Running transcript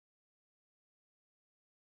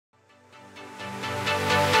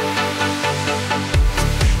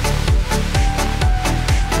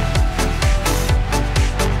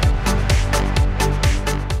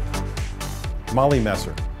Molly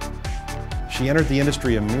Messer. She entered the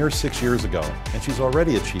industry a mere 6 years ago, and she's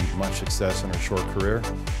already achieved much success in her short career.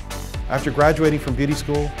 After graduating from beauty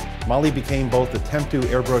school, Molly became both a temp-to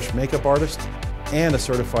airbrush makeup artist and a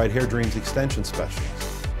certified Hair Dreams extension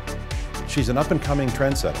specialist. She's an up-and-coming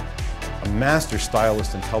trendsetter, a master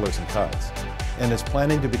stylist in colors and cuts, and is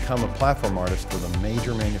planning to become a platform artist with a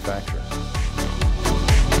major manufacturer.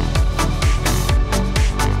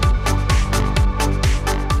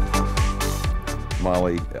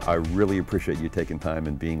 Molly, I really appreciate you taking time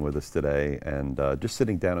and being with us today and just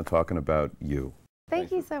sitting down and talking about you.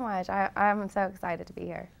 Thank you so much. I'm so excited to be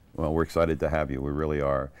here. Well, we're excited to have you. We really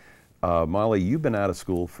are. Molly, you've been out of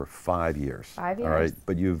school for 5 years. 5 years. All right,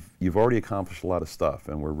 but you've already accomplished a lot of stuff,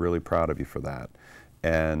 and we're really proud of you for that.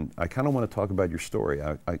 And I kind of want to talk about your story.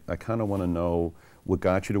 I kind of want to know what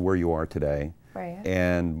got you to where you are today, Right.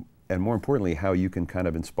 and more importantly, how you can kind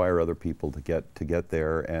of inspire other people to get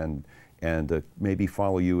there and maybe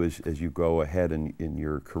follow you as you go ahead in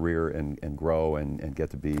your career and grow and get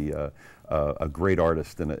to be a great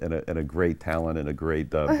artist and a great talent and a great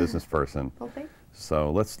business person. Well, thanks.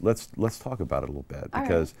 So let's talk about it a little bit, All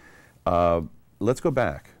because let's go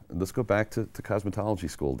back. Let's go back to cosmetology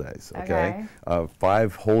school days. Okay,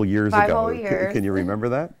 5 whole years ago. 5 whole years. Can you remember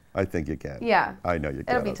that? I think you can. Yeah. I know you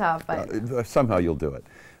can. It'll be tough, but somehow you'll do it.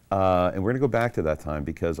 And we're going to go back to that time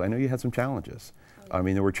because I know you had some challenges. I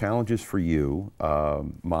mean, there were challenges for you,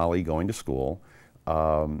 Molly, going to school.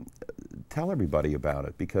 Tell everybody about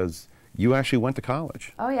it, because you actually went to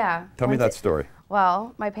college. Oh yeah. Tell me that story.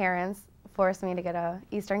 Well, my parents forced me to go to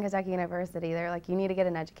Eastern Kentucky University. They're like, you need to get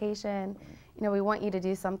an education. You know, we want you to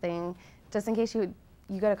do something just in case you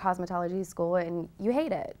go to cosmetology school and you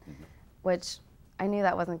hate it, which I knew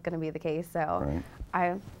that wasn't going to be the case. So Right.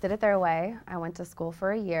 I did it their way. I went to school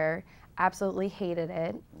for a year, absolutely hated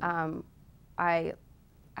it. I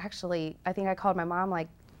think I called my mom like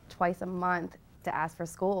twice a month to ask for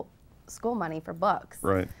school money for books.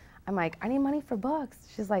 Right. I'm like, I need money for books.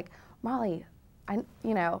 She's like, Molly, you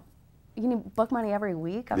need book money every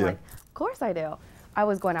week? I'm Yeah. like, of course I do. I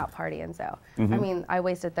was going out partying, so I mean, I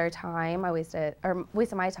wasted their time. I wasted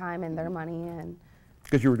my time and their money, and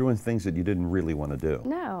Because you were doing things that you didn't really want to do.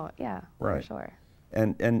 no, yeah, Right. for sure.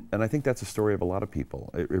 And I think that's a story of a lot of people.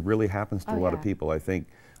 It really happens to a lot of yeah. people. I think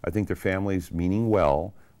their families, meaning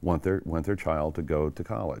well, want their child to go to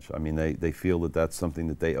college. I mean, they feel that that's something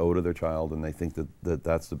that they owe to their child, and they think that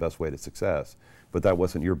that's the best way to success. But that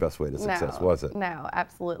wasn't your best way to success, No, was it? No,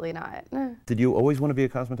 absolutely not. Did you always want to be a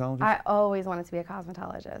cosmetologist? I always wanted to be a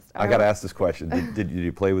cosmetologist. I got to ask this question. Did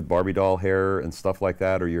you play with Barbie doll hair and stuff like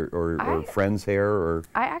that, or friends' hair, or?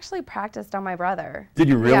 I actually practiced on my brother. Did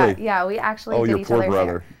you really? Yeah, we actually Oh, did your each poor other's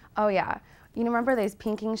brother. hair. Oh yeah. You know, remember those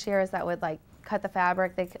pinking shears that would like cut the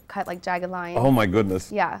fabric? They cut like jagged lines. Oh my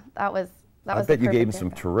goodness. Yeah, that was. I bet you gave him some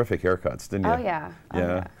terrific haircuts, didn't you? Oh yeah. Oh,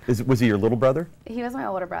 Yeah. Was he your little brother? He was my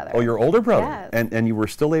older brother. Oh, your older brother? Yes. And you were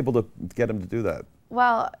still able to get him to do that?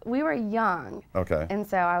 Well, we were young. Okay. And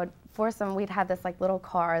so I would force him. We'd have this like little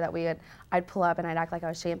car that I'd pull up and I'd act like I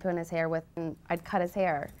was shampooing his hair with, and I'd cut his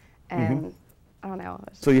hair. And I don't know.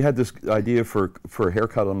 So you had this idea for a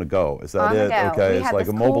haircut on the go. Is that On the it? go. Okay, We it's had like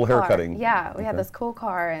this a mobile cool hair car. cutting. Yeah, we had Okay. this cool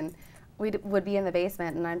car, and we would be in the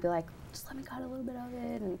basement, and I'd be like, just let me cut a little bit of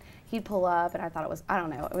it, and he'd pull up, and I thought it was, I don't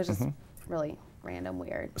know, it was just really random,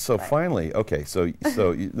 weird. So but- finally, okay, so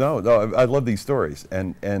no, I love these stories.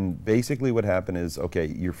 And basically what happened is, okay,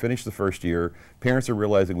 you're finished the first year, parents are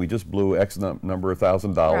realizing we just blew X number of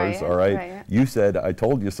 $1,000, Right, all right? right. You said, I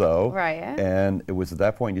told you so. Right. And it was at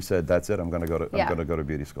that point you said, that's it, I'm gonna go Yeah. to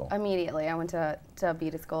beauty school. Immediately, I went to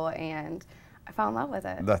beauty school, and I fell in love with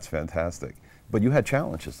it. That's fantastic. But you had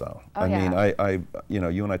challenges, though. Oh, I mean, yeah.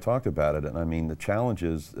 you and I talked about it, and I mean, the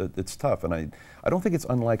challenges, it's tough, and I don't think it's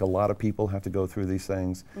unlike a lot of people have to go through these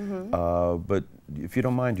things. But if you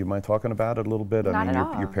don't mind, do you mind talking about it a little bit? Not I mean, at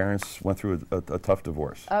all. your parents went through a tough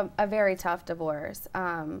divorce. A very tough divorce.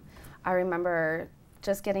 I remember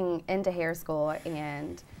just getting into hair school,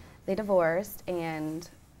 and they divorced, and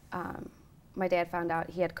my dad found out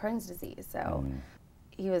he had Crohn's disease, so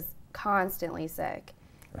he was constantly sick.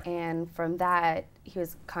 And from that, he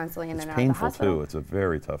was constantly in and out of the Painful, hospital. too. It's a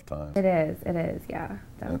very tough time. It is, yeah.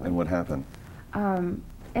 Definitely. And what happened? In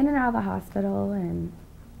and out of the hospital, and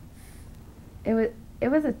it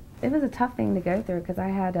was a tough thing to go through, because I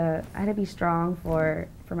had to be strong for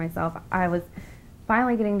myself. I was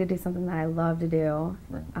finally getting to do something that I love to do,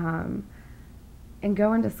 Right. and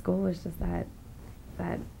going to school was just that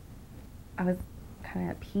I was kind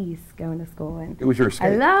of at peace going to school, and It was your escape.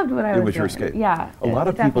 I loved what I was doing. It was your escape. Yeah, A lot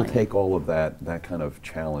of people definitely. take all of that kind of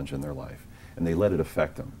challenge in their life, and they let it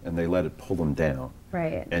affect them, and they let it pull them down.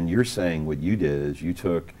 Right. And you're saying what you did is you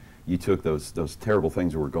took those terrible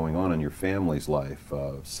things that were going on in your family's life,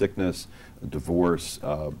 sickness, divorce,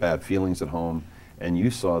 bad feelings at home, and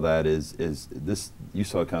you saw that you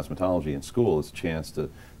saw cosmetology in school as a chance to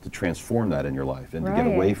transform that in your life and to get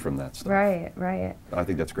away from that stuff. Right, right. I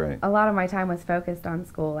think that's great. A lot of my time was focused on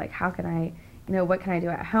school, like how can I, what can I do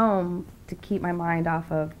at home to keep my mind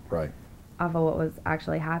off of what was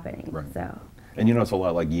actually happening. Right. So. And it's a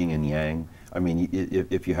lot like yin and yang. I mean,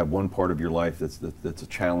 if you have one part of your life that's a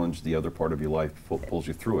challenge, the other part of your life pulls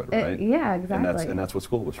you through it, right? Yeah, exactly. And that's what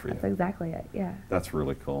school was for you. That's exactly it. Yeah. That's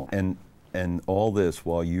really cool. And all this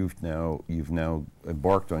while you've now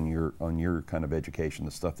embarked on your kind of education,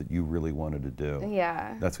 the stuff that you really wanted to do.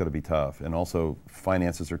 Yeah. That's got to be tough. And also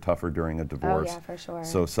finances are tougher during a divorce. Oh yeah, for sure.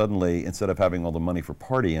 So suddenly, instead of having all the money for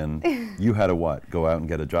partying, you had to what? Go out and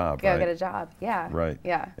get a job, right? Go get a job. Yeah. Right.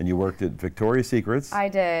 Yeah. And you worked at Victoria's Secrets. I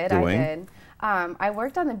did. Doing? I did. I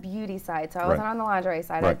worked on the beauty side, so I wasn't on the lingerie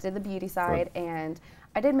side. I did the beauty side, and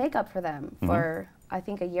I did makeup for them for I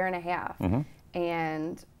think a year and a half.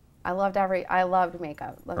 And I loved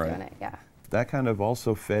makeup. Loved doing it. Yeah. That kind of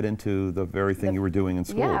also fed into the very thing you were doing in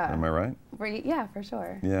school. Yeah. Am I right? Yeah, for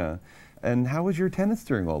sure. Yeah. And how was your attendance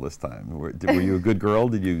during all this time? Were you a good girl?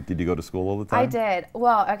 Did you go to school all the time? I did.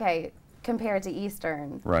 Well, okay, compared to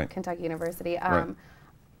Eastern Kentucky University,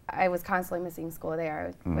 I was constantly missing school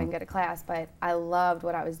there. I wouldn't go to class, but I loved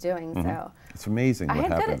what I was doing. So it's amazing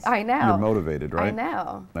what happens. I know. You're motivated, right? I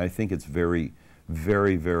know. I think it's very,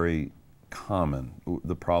 very, very common,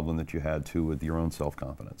 the problem that you had too with your own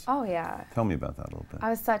self-confidence. Oh yeah. Tell me about that a little bit. I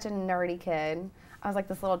was such a nerdy kid. I was like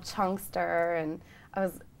this little chunkster, and I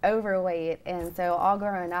was overweight, and so all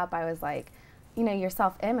growing up I was like, your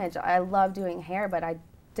self-image, I love doing hair, but I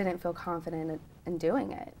didn't feel confident in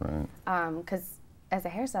doing it. Right. Because as a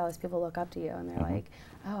hairstylist, people look up to you and they're like,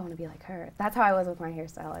 oh, I want to be like her. That's how I was with my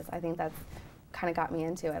hairstylist. I think that's kind of got me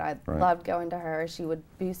into it. I loved going to her. She would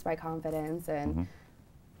boost my confidence. And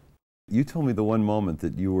you told me the one moment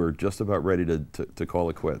that you were just about ready to call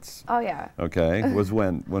it quits. Oh yeah. Okay. Was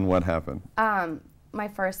when what happened? My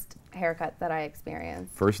first haircut that I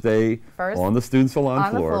experienced. First day on the student salon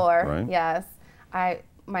floor. On the floor, right? Yes.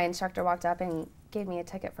 My instructor walked up and gave me a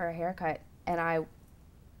ticket for a haircut, and I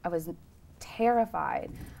was terrified.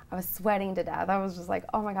 I was sweating to death. I was just like,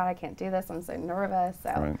 oh my God, I can't do this. I'm so nervous. So.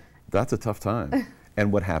 Right. That's a tough time.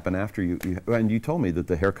 And what happened after and you told me that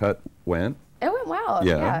the haircut went? It went well.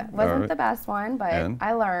 Yeah. It wasn't the best one, but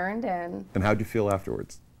I learned. And how'd you feel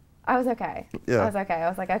afterwards? I was okay. Yeah. I was okay. I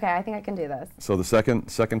was like, okay, I think I can do this. So the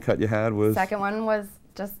second cut you had was? Second one was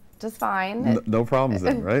just fine. No problems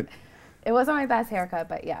then, right? It wasn't my best haircut,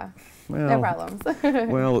 but yeah, well, no problems.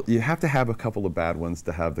 Well, you have to have a couple of bad ones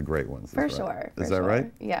to have the great ones. For sure. Is that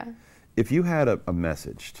right? Yeah. If you had a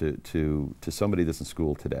message to somebody that's in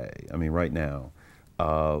school today, I mean right now,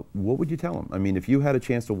 what would you tell them? I mean, if you had a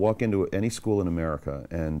chance to walk into any school in America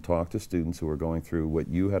and talk to students who are going through what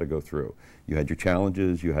you had to go through, you had your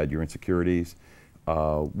challenges, you had your insecurities,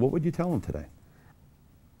 what would you tell them today?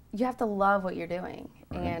 You have to love what you're doing,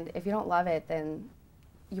 and if you don't love it, then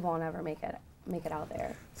you won't ever make it out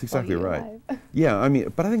there. That's exactly right. Yeah, I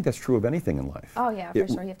mean, but I think that's true of anything in life. Oh yeah, for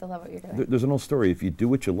sure. You have to love what you're doing. There's an old story. If you do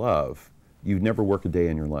what you love, you never work a day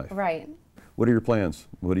in your life. Right. What are your plans?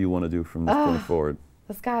 What do you want to do from this point forward?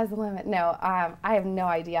 The sky's the limit. No, I have no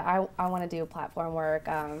idea. I want to do platform work.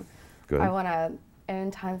 Good. I want to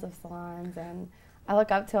own tons of salons, and I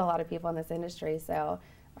look up to a lot of people in this industry, so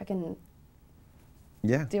I can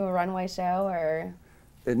do a runway show or...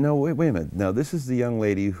 No, wait a minute. Now, this is the young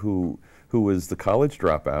lady who was the college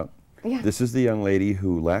dropout. Yeah. This is the young lady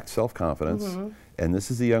who lacked self-confidence. And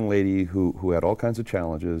this is the young lady who had all kinds of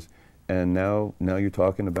challenges. And now you're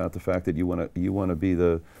talking about the fact that you want to be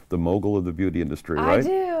the mogul of the beauty industry, right? I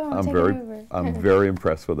do. I'm very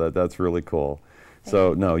impressed with that. That's really cool.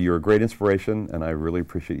 So, no, you're a great inspiration, and I really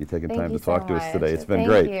appreciate you taking time to talk to us today. It's been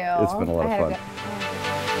great. It's been a lot of fun.